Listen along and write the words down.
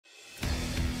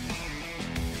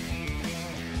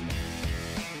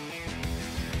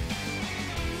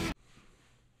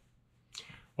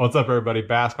What's up, everybody?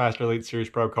 Bassmaster Elite Series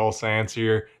Pro Cole Sands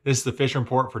here. This is the fishing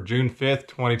report for June 5th,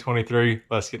 2023.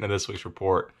 Let's get into this week's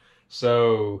report.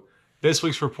 So, this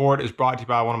week's report is brought to you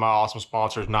by one of my awesome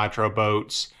sponsors, Nitro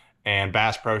Boats and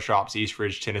Bass Pro Shops, East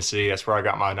Ridge, Tennessee. That's where I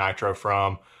got my Nitro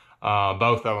from.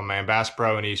 Both of them, man. Bass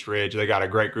Pro and East Ridge. They got a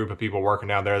great group of people working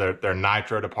down there. Their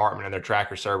Nitro department and their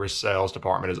tractor service sales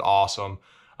department is awesome.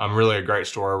 Really a great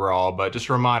store overall. But just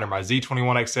a reminder, my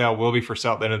Z21XL will be for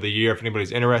sale at the end of the year. If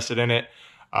anybody's interested in it,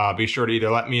 be sure to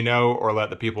either let me know or let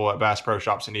the people at Bass Pro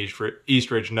Shops in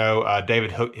East Ridge know.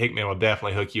 David Hickman will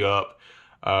definitely hook you up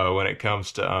when it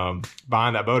comes to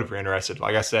buying that boat if you're interested.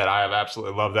 Like I said, I have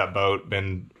absolutely loved that boat.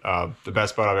 Been the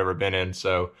best boat I've ever been in,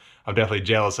 so I'm definitely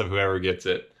jealous of whoever gets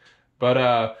it.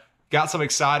 But got some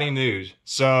exciting news.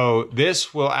 So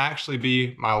this will actually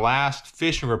be my last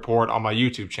fishing report on my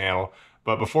YouTube channel.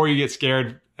 But before you get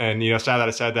scared, and sad that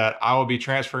I said that, I will be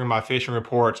transferring my fishing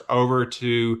reports over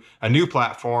to a new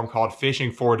platform called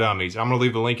Fishing for Dummies. I'm going to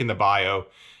leave the link in the bio.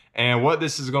 And what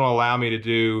this is going to allow me to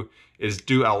do is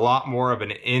do a lot more of an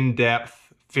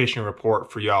in-depth fishing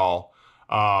report for y'all.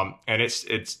 And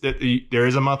there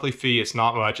is a monthly fee. It's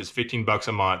not much. It's 15 bucks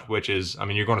a month, which is,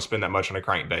 you're going to spend that much on a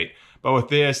crankbait. But with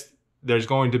this, there's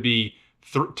going to be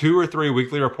 2 or 3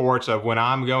 weekly reports of when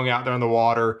I'm going out there in the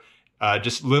water.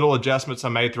 Just little adjustments I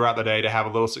made throughout the day to have a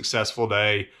little successful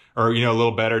day, or, a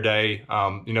little better day.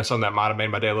 Something that might have made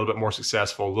my day a little bit more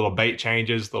successful, little bait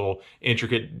changes, little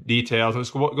intricate details. And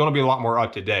it's going to be a lot more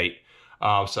up to date.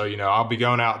 So, I'll be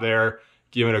going out there,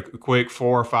 giving a quick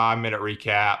 4 or 5 minute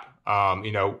recap,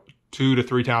 2 to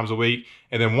 3 times a week.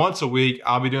 And then once a week,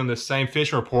 I'll be doing the same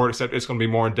fishing report, except it's going to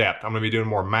be more in depth. I'm going to be doing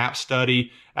more map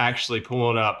study, actually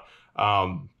pulling up,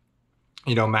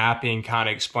 mapping, kind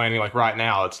of explaining, like right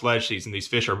now, it's ledge season. These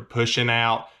fish are pushing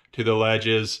out to the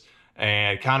ledges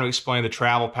and kind of explain the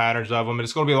travel patterns of them. And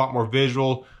it's going to be a lot more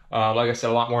visual. Like I said,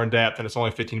 a lot more in depth, and it's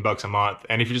only 15 bucks a month.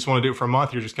 And if you just want to do it for a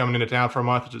month, you're just coming into town for a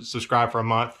month, just subscribe for a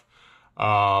month.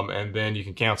 And then you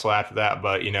can cancel after that.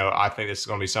 But, I think this is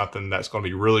going to be something that's going to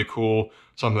be really cool,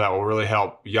 something that will really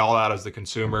help y'all out as the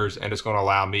consumers. And it's going to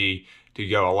allow me to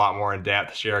go a lot more in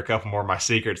depth, share a couple more of my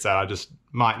secrets that I just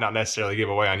might not necessarily give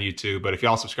away on YouTube. But if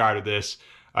y'all subscribe to this,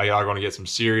 y'all are going to get some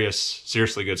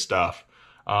seriously good stuff.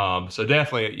 So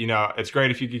definitely, it's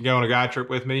great if you can go on a guide trip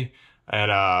with me.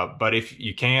 And, but if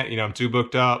you can't, I'm too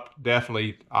booked up,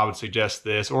 definitely I would suggest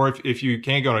this. Or if you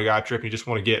can't go on a guide trip and you just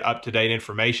want to get up-to-date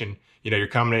information, you're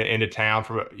coming into town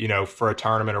for a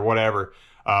tournament or whatever.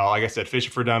 Like I said,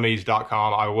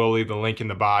 fishingfordummies.com. I will leave the link in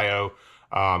the bio.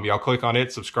 Y'all click on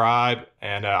it, subscribe,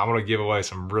 and I'm going to give away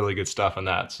some really good stuff in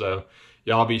that. So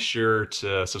y'all be sure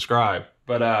to subscribe.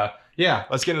 But yeah,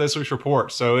 let's get into this week's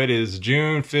report. So it is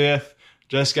June 5th.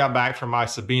 Just got back from my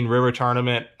Sabine River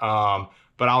tournament.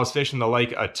 But I was fishing the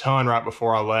lake a ton right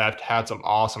before I left. Had some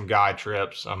awesome guide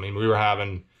trips. We were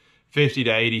having 50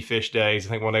 to 80 fish days. I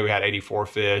think one day we had 84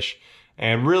 fish.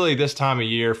 And really this time of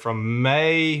year, from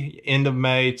end of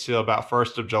May till about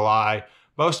 1st of July,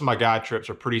 most of my guide trips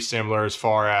are pretty similar as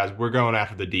far as we're going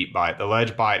after the deep bite. The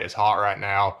ledge bite is hot right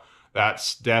now.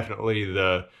 That's definitely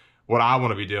what I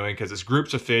want to be doing, because it's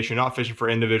groups of fish. You're not fishing for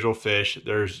individual fish.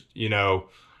 There's, a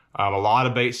lot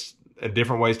of baits and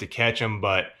different ways to catch them.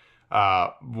 But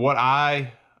what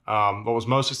was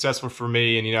most successful for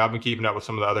me, and I've been keeping up with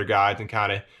some of the other guides and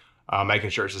kind of making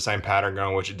sure it's the same pattern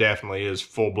going, which it definitely is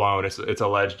full blown. It's a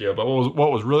ledge deal. But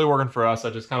what was really working for us, I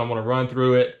just kind of want to run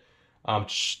through it,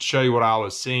 show you what I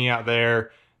was seeing out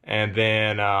there. And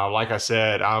then, like I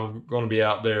said, I'm going to be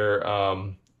out there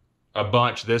a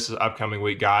bunch this upcoming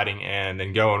week guiding, and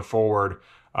then going forward,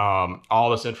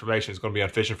 all this information is going to be on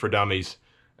Fishing for Dummies.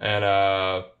 And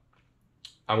I'm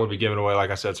going to be giving away,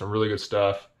 like I said, some really good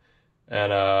stuff.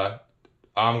 And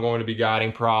I'm going to be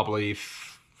guiding probably,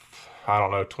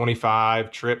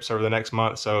 25 trips over the next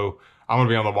month. So I'm going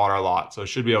to be on the water a lot. So I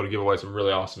should be able to give away some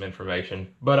really awesome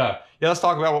information. But yeah, let's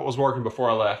talk about what was working before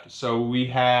I left. So we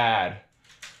had,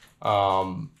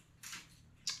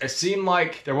 it seemed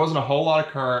like there wasn't a whole lot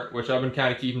of current, which I've been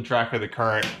kind of keeping track of the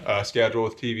current schedule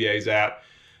with TVA's app,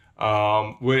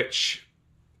 which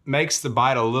makes the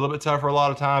bite a little bit tougher a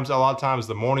lot of times. A lot of times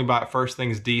the morning bite first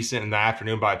thing is decent, and the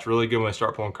afternoon bite's really good when they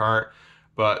start pulling current.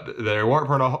 But they weren't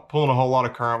pulling a whole lot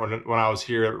of current when I was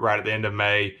here right at the end of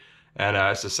May, and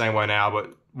it's the same way now.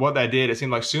 But what they did, it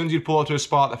seemed like as soon as you pull up to a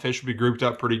spot, the fish would be grouped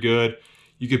up pretty good.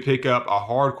 You could pick up a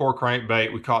hardcore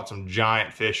crankbait. We caught some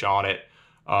giant fish on it.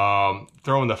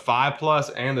 Throwing the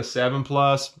 5+ and the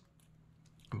 7+,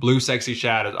 blue sexy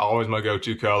shad is always my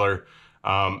go-to color.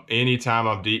 Anytime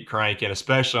I'm deep cranking,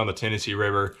 especially on the Tennessee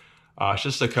River, it's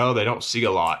just a color they don't see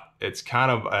a lot. It's kind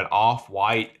of an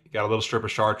off-white, got a little strip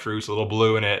of chartreuse, a little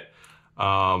blue in it.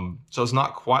 So it's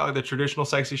not quite like the traditional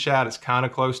sexy shad. It's kind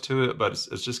of close to it, but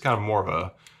it's just kind of more of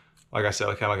a, like I said,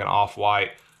 kind of like an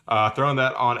off-white. Throwing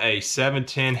that on a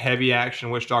 710 heavy action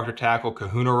Witch Doctor Tackle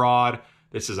Kahuna rod.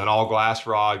 This is an all glass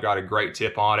rod, got a great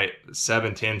tip on it,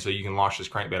 710, so you can launch this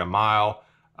crankbait a mile.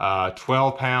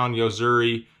 12-pound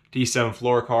Yozuri T7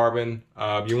 fluorocarbon.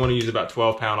 You want to use about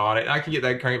 12-pound on it. I can get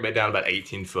that crankbait down about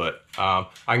 18 foot. I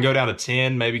can go down to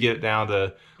 10, maybe get it down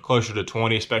to closer to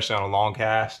 20, especially on a long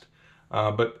cast.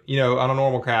 But you know, on a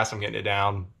normal cast, I'm getting it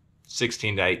down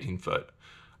 16 to 18 foot.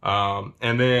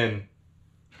 And then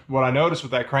what I noticed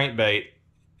with that crankbait,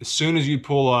 as soon as you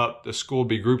pull up, the school will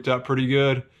be grouped up pretty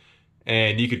good,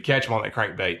 and you could catch them on that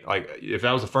crankbait. Like if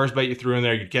that was the first bait you threw in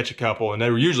there, you'd catch a couple, and they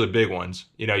were usually big ones.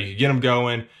 You know, you could get them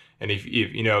going, and if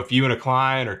you and a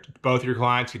client or both of your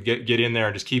clients could get in there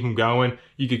and just keep them going,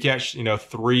 you could catch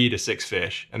 3 to 6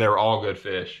 fish, and they were all good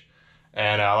fish.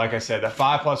 And like I said, that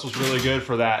 5+ was really good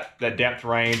for that depth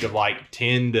range of like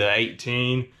 10 to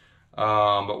 18.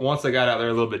 But once they got out there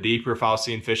a little bit deeper, if I was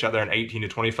seeing fish out there in 18 to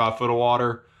 25 foot of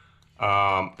water,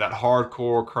 that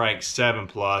hardcore crank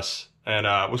 7+.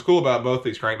 And what's cool about both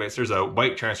these crankbaits, there's a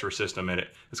weight transfer system in it.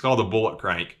 It's called the bullet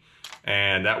crank.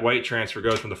 And that weight transfer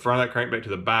goes from the front of that crankbait to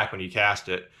the back when you cast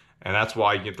it. And that's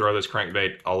why you can throw this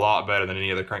crankbait a lot better than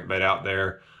any other crankbait out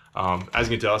there. As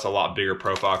you can tell, it's a lot bigger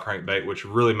profile crankbait, which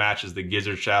really matches the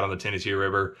gizzard shad on the Tennessee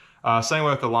River. Same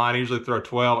way with the line, I usually throw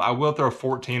 12. I will throw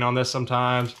 14 on this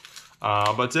sometimes.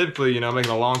 But typically,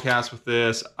 making a long cast with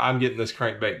this, I'm getting this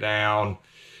crankbait down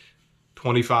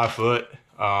 25 foot.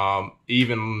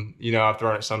 Even, I've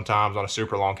thrown it sometimes on a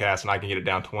super long cast and I can get it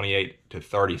down 28 to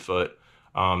 30 foot.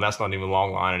 That's not even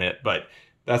long lining it, but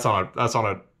that's on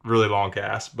a really long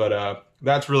cast. But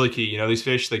that's really key. These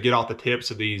fish, they get off the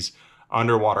tips of these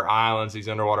underwater islands, these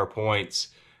underwater points,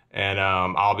 and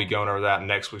I'll be going over that in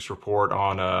next week's report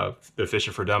on the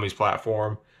Fishing for Dummies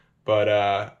platform. But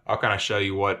I'll kind of show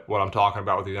you what I'm talking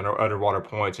about with these underwater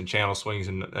points and channel swings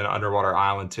and underwater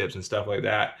island tips and stuff like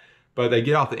that. But they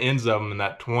get off the ends of them in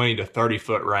that 20 to 30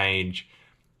 foot range.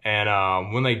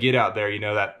 And when they get out there,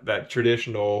 that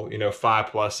traditional,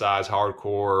 5+ size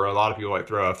hardcore, a lot of people like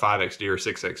throw a 5XD or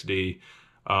 6XD.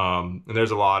 And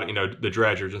there's a lot of, the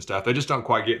dredgers and stuff. They just don't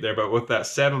quite get there. But with that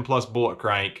 7+ bullet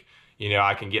crank,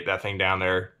 I can get that thing down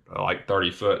there like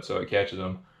 30 foot so it catches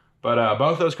them. But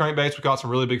both those crankbaits, we caught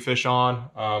some really big fish on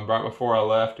right before I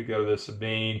left to go to the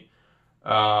Sabine.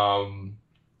 But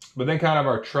then kind of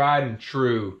our tried and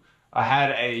true, I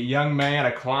had a young man,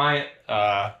 a client.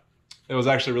 It was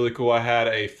actually really cool. I had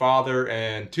a father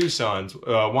and 2 sons.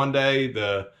 One day,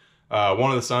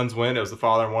 one of the sons went. It was the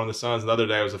father and one of the sons. The other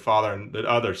day, it was the father and the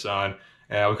other son.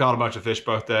 We caught a bunch of fish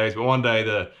both days. But one day,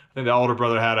 I think the older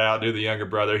brother had to outdo the younger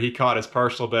brother. He caught his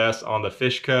personal best on the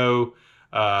Fishco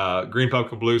green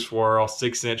pumpkin blue swirl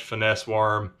 6-inch finesse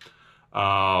worm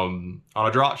on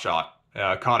a drop shot.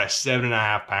 Caught a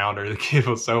 7.5 pounder. The kid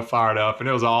was so fired up, and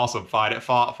it was an awesome fight. It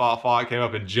fought, came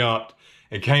up and jumped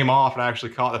and came off and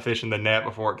actually caught the fish in the net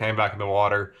before it came back in the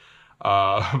water.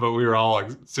 But we were all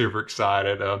super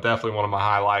excited. Definitely one of my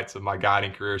highlights of my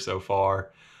guiding career so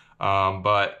far.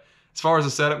 But as far as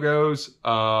the setup goes,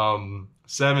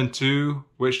 7.2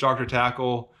 Witch Doctor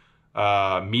Tackle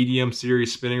medium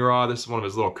series spinning rod. This is one of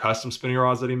his little custom spinning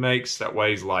rods that he makes that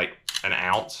weighs like an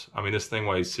ounce. I mean, this thing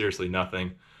weighs seriously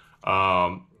nothing.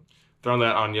 Throwing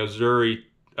that on Yozuri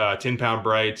 10-pound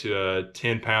braid to a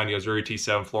 10-pound Yozuri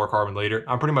T7 fluorocarbon leader.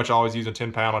 I'm pretty much always using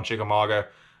 10-pound on Chickamauga.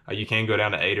 You can go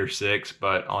down to 8 or 6,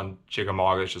 but on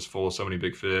Chickamauga it's just full of so many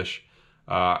big fish.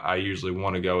 I usually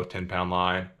want to go with 10-pound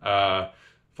line. As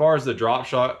far as the drop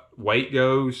shot weight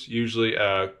goes, usually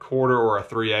a 1/4 or a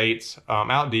 3/8.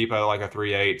 Out deep, I like a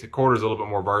 3/8. A 1/4 is a little bit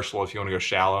more versatile if you want to go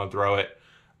shallow and throw it.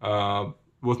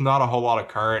 With not a whole lot of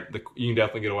current, you can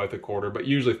definitely get away with a 1/4, but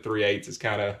usually 3/8 is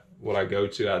kind of what I go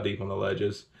to out deep on the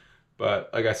ledges. But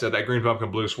like I said, that green pumpkin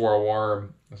blue swirl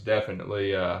worm is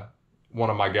definitely one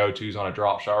of my go-tos on a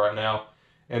drop shot right now.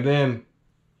 And then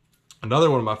another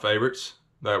one of my favorites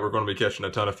that we're going to be catching a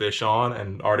ton of fish on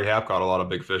and already have caught a lot of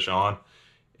big fish on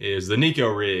is the Nico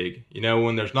rig.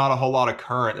 When there's not a whole lot of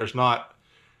current, there's not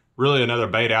really another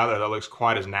bait out there that looks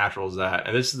quite as natural as that.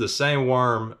 And this is the same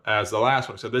worm as the last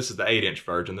one. So this is the 8-inch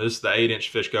version. This is the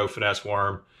 8-inch Fishco finesse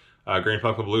worm. Green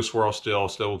pumpkin blue swirl still,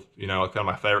 kind of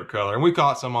my favorite color. And we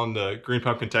caught some on the green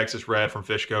pumpkin Texas red from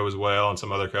Fishco as well and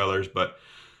some other colors. But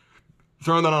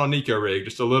throwing that on a Nico rig,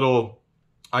 just a little,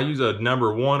 I use a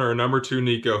number 1 or a number 2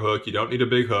 Nico hook. You don't need a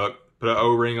big hook. Put an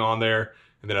O-ring on there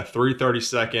and then a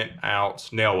 3/32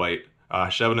 ounce nail weight.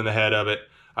 Shove it in the head of it.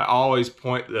 I always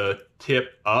point the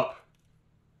tip up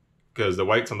because the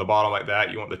weight's on the bottom like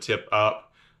that. You want the tip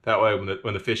up That way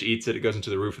when the fish eats it, it goes into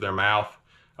the roof of their mouth.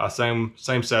 Same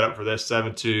setup for this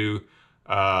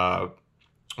 7.2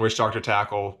 Wish Doctor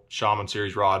Tackle Shaman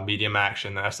Series rod, medium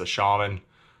action. That's the Shaman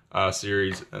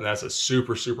series, and that's a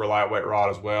super lightweight rod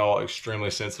as well, extremely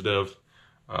sensitive,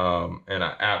 and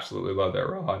I absolutely love that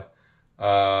rod.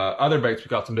 Other baits we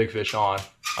caught some big fish on.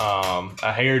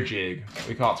 A hair jig.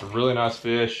 We caught some really nice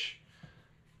fish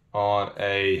on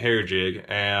a hair jig,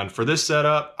 and for this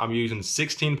setup I'm using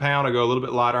 16 pound. I go a little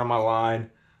bit lighter on my line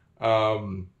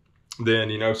than,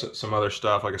 you know, some other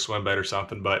stuff like a swim bait or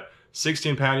something, but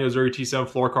 16 pound Yo-Zuri T7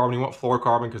 fluorocarbon. You want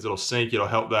fluorocarbon because it'll sink. It'll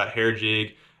help that hair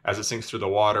jig as it sinks through the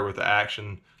water with the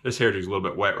action. This hair jig's a little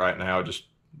bit wet right now. It just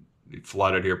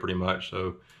flooded here pretty much,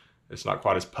 so it's not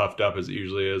quite as puffed up as it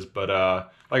usually is. But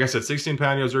like I said, 16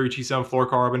 pound Yo-Zuri T7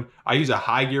 fluorocarbon. I use a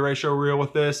high gear ratio reel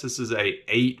with this. This is a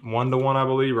 8:1 I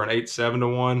believe, or an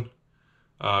 8:7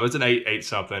 it's an 8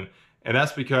 something. And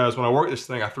that's because when I work this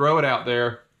thing, I throw it out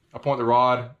there, I point the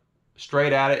rod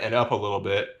straight at it and up a little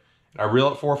bit. I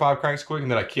reel it 4 or 5 cranks quick, and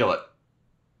then I kill it.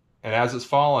 And as it's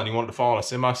falling, you want it to fall on a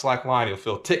semi-slack line, you'll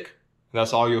feel tick. And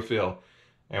that's all you'll feel.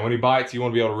 And when he bites, you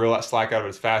want to be able to reel that slack out of it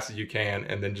as fast as you can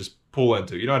and then just pull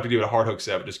into it. You don't have to give it a hard hook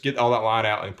set, but just get all that line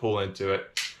out and pull into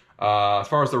it. As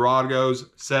far as the rod goes,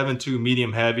 7.2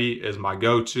 medium heavy is my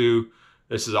go-to.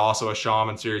 This is also a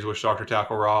Shaman Series Wish Doctor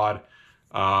Tackle rod.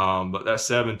 But that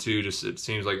 7.2 just, it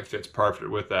seems like it fits perfect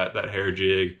with that hair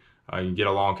jig. You can get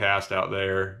a long cast out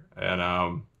there,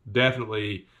 and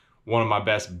definitely one of my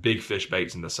best big fish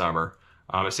baits in the summer.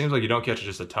 It seems like you don't catch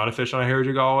just a ton of fish on a hair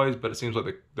jig always, but it seems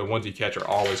like the ones you catch are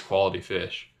always quality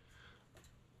fish.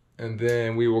 And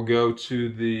then we will go to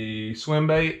the swim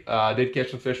bait. I did catch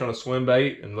some fish on a swim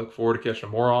bait and look forward to catching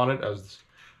more on it as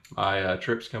my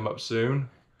trips come up soon.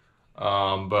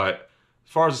 But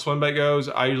as far as the swim bait goes,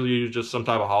 I usually use just some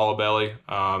type of hollow belly.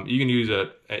 You can use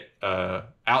a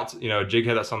jig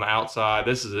head that's on the outside.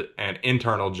 This is an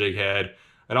internal jig head.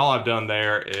 And all I've done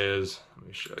there is, let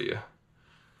me show you.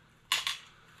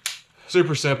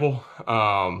 Super simple.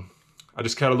 I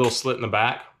just cut a little slit in the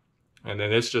back, and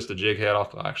then it's just a jig head. I'll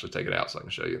actually take it out so I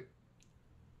can show you.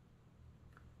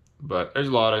 But there's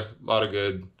a lot of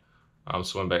good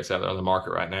swim baits out there on the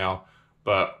market right now.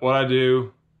 But what I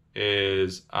do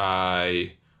is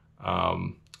I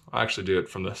actually do it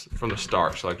from the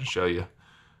start so I can show you.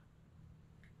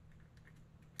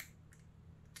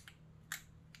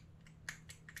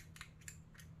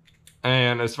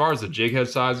 And as far as the jig head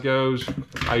size goes,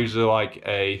 I usually like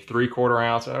a 3/4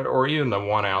 ounce or even the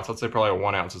 1 ounce. I'd say probably a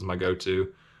 1 ounce is my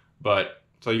go-to. But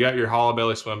so you got your hollow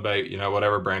belly swim bait, you know,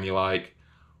 whatever brand you like.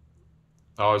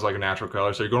 I always like a natural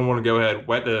color. So you're going to want to go ahead,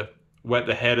 wet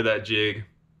the head of that jig,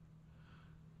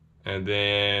 and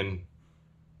then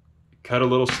cut a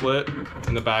little slit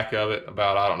in the back of it,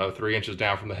 about, I don't know, 3 inches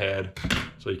down from the head.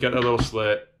 So you cut that little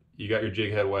slit, you got your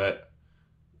jig head wet.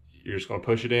 You're just going to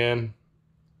push it in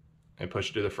and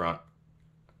push it to the front.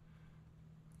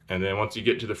 And then once you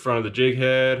get to the front of the jig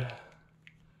head,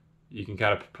 you can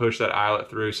kind of push that eyelet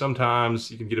through.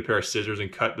 Sometimes you can get a pair of scissors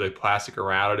and cut the plastic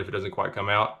around it if it doesn't quite come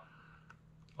out.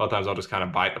 A lot of times I'll just kind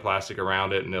of bite the plastic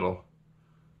around it and it'll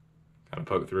kind of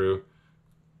poke through.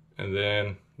 And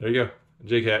then there you go,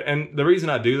 jig head. And the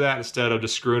reason I do that instead of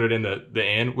just screwing it in the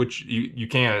end, which you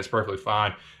can, it's perfectly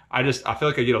fine. I feel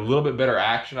like I get a little bit better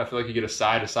action. I feel like you get a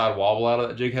side to side wobble out of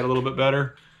that jig head a little bit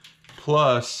better.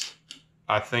 Plus,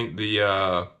 I think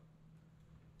I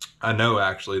know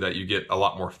actually that you get a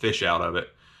lot more fish out of it.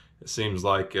 It seems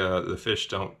like the fish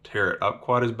don't tear it up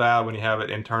quite as bad when you have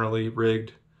it internally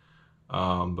rigged.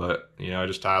 But, you know, I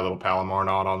just tie a little Palomar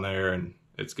knot on there and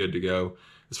it's good to go.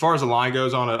 As far as the line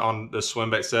goes on the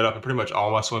swim bait setup, and pretty much all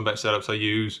my swim bait setups I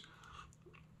use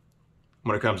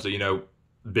when it comes to, you know,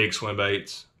 big swim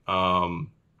baits, and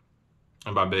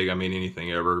by big I mean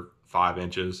anything over 5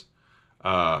 inches,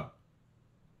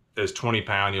 is 20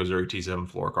 pound Yo-Zuri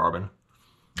T7 fluorocarbon.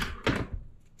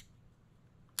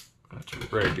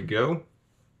 That's ready to go.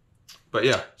 But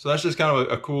yeah, so that's just kind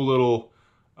of a cool little,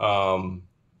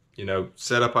 you know,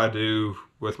 setup I do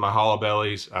with my hollow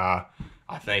bellies. I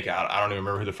think, I don't even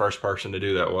remember who the first person to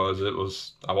do that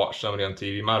was. I watched somebody on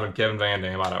TV. It might have been Kevin Van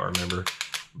Dam, I don't remember.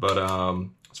 But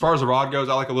as far as the rod goes,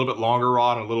 I like a little bit longer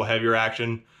rod and a little heavier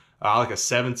action. I like a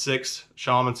 7.6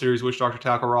 Shaman Series Wish Doctor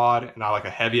Tackle rod, and I like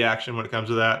a heavy action when it comes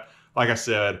to that. Like I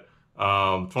said,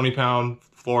 20 pound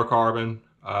fluorocarbon.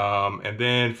 And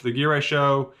then for the gear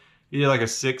ratio, either like a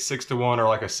 6:1 or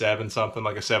like a 7 something,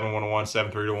 like a 7:1:1,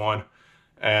 7:3:1.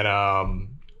 And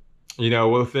you know,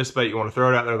 with this bait, you want to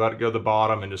throw it out there, let it go to the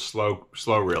bottom, and just slow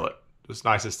reel it. Just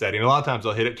nice and steady. And a lot of times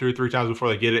they'll hit it 2 or 3 times before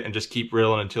they get it, and just keep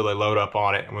reeling until they load up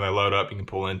on it. And when they load up, you can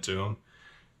pull into them.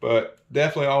 But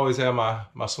definitely always have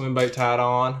my swim bait tied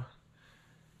on.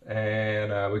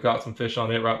 And we caught some fish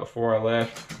on it right before I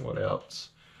left. What else?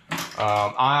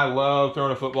 I love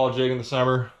throwing a football jig in the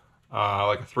summer,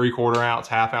 like a 3/4 ounce,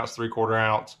 half ounce, 3/4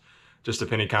 ounce, just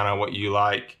depending kind of what you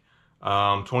like.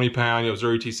 20 pound,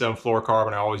 0T7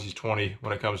 fluorocarbon. I always use 20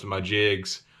 when it comes to my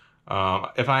jigs.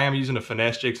 If I am using a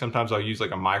finesse jig, sometimes I'll use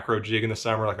like a micro jig in the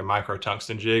summer, like a micro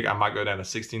tungsten jig. I might go down to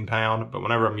 16 pound, but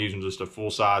whenever I'm using just a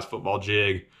full size football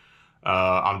jig,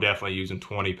 I'm definitely using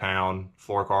 20 pound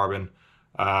fluorocarbon.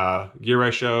 Gear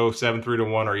ratio 7:3 to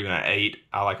 1 or even an 8.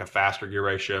 I like a faster gear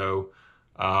ratio.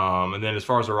 And then as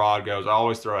far as the rod goes, I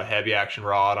always throw a heavy action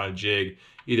rod on a jig,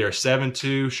 either a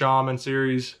 7.2 Shaman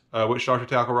series with starter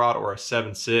tackle rod or a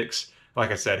 7.6.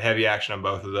 Like I said, heavy action on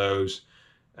both of those.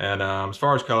 And as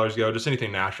far as colors go, just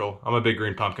anything natural. I'm a big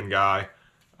green pumpkin guy,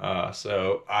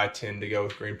 so I tend to go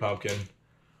with green pumpkin.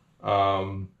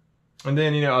 And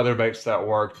then, other baits that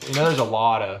work. There's a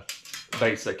lot of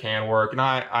baits that can work, and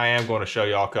I am going to show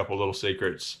y'all a couple little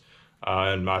secrets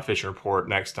in my fishing report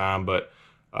next time. But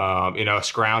a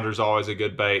scrounger is always a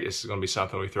good bait. This is going to be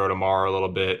something we throw tomorrow a little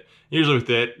bit. Usually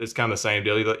with it, it's kind of the same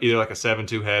deal. Either like a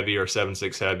 7.2 heavy or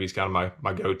 7.6 heavy is kind of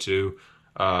my go-to.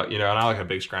 And I like a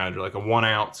big scrounger, like a 1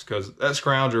 ounce, because that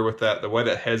scrounger with the way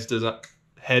that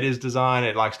head is designed,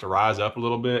 it likes to rise up a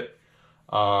little bit.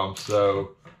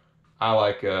 So I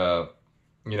like a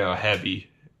heavy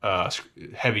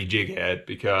jig head,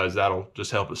 because that'll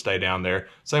just help it stay down there.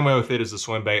 Same way with it as the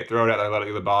swim bait. Throw it out there, let it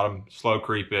get to the bottom, slow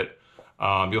creep it.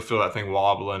 You'll feel that thing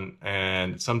wobbling,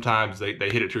 and sometimes they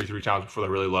hit it 2 or 3 times before they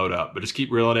really load up. But just keep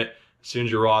reeling it. As soon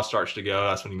as your rod starts to go,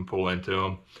 that's when you can pull into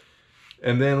them.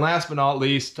 And then last but not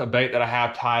least, a bait that I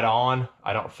have tied on,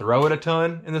 I don't throw it a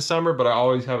ton in the summer, but I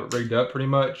always have it rigged up pretty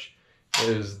much,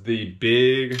 is the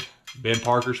big Ben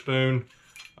Parker spoon.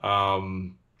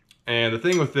 And the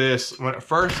thing with this, when it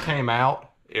first came out,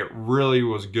 it really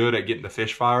was good at getting the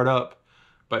fish fired up.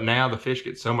 But now the fish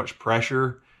get so much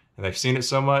pressure and they've seen it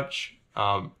so much,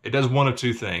 it does one of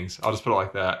two things. I'll just put it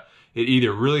like that. It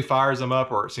either really fires them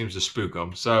up or it seems to spook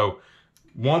them. So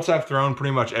once I've thrown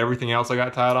pretty much everything else I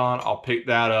got tied on, I'll pick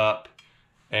that up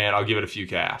and I'll give it a few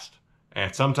casts.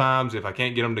 And sometimes if I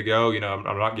can't get them to go, I'm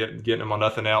not getting them on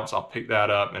nothing else, I'll pick that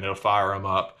up and it'll fire them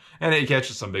up. And it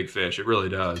catches some big fish, it really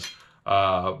does.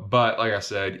 But like I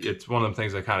said, it's one of them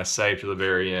things I kind of save to the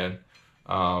very end.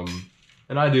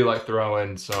 And I do like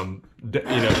throwing some,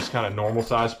 just kind of normal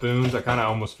size spoons. I kind of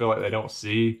almost feel like they don't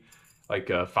see like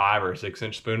a 5 or 6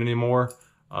 inch spoon anymore.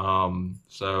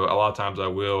 So a lot of times I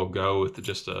will go with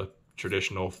just a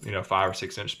traditional, 5 or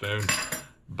 6 inch spoon.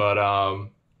 But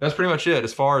that's pretty much it.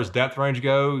 As far as depth range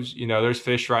goes, there's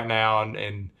fish right now,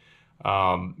 and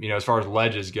as far as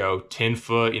ledges go, 10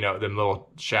 foot, them little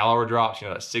shallower drops,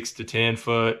 that's 6 to 10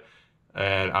 foot.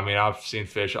 And I mean, I've seen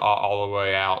fish all the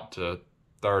way out to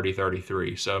 30,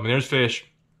 33. So, I mean, there's fish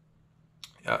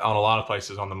on a lot of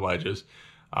places on them ledges.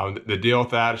 The deal with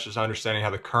that is just understanding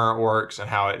how the current works and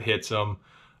how it hits them.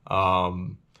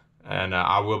 And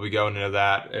I will be going into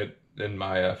that in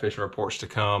my fishing reports to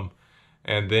come.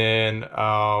 And then,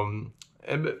 and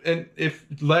if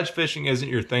ledge fishing isn't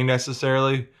your thing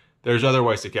necessarily, there's other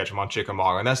ways to catch them on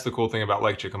Chickamauga. And that's the cool thing about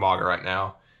Lake Chickamauga right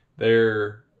now.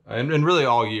 And really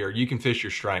all year, you can fish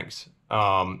your strengths.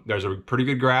 There's a pretty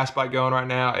good grass bite going right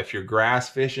now. If you're grass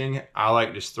fishing, I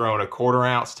like just throwing a 1/4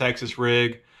 ounce Texas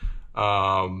rig,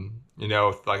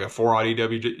 with like a 4-aught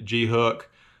EWG hook,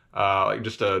 like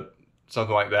just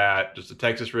something like that, just a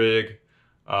Texas rig.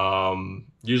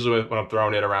 Usually when I'm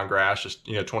throwing it around grass, just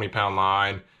 20-pound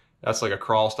line. That's like a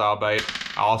crawl style bait.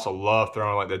 I also love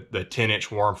throwing like the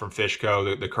 10-inch worm from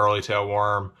Fishco, the curly tail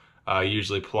worm,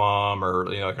 usually plum, or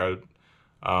like a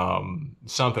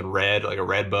something red, like a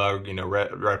red bug,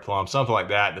 red plum, something like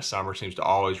that in the summer seems to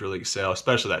always really excel,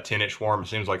 especially that 10-inch worm. It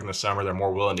seems like in the summer they're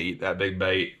more willing to eat that big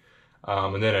bait.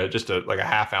 And then just like a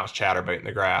 1/2 ounce chatterbait in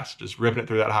the grass, just ripping it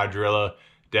through that hydrilla.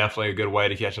 Definitely a good way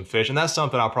to catch some fish. And that's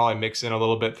something I'll probably mix in a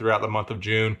little bit throughout the month of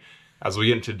June. As we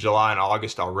get into July and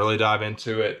August, I'll really dive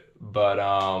into it. But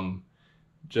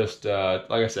like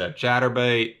I said,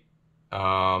 chatterbait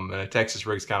and a Texas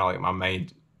rig's kind of like my main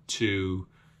 2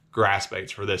 grass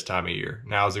baits for this time of year.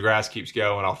 Now, as the grass keeps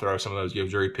going, I'll throw some of those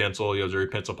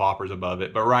Yozuri pencil poppers above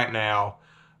it. But right now,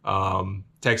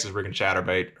 Texas rig and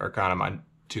chatterbait are kind of my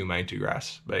main two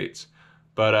grass baits.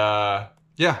 But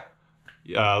yeah.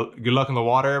 Good luck in the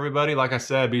water, everybody. Like I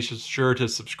said, be sure to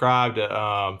subscribe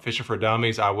to Fishing for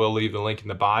Dummies. I will leave the link in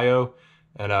the bio.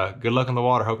 And good luck in the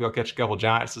water. Hope y'all catch a couple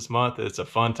giants this month. It's a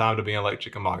fun time to be in Lake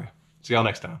Chickamauga. See y'all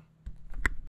next time.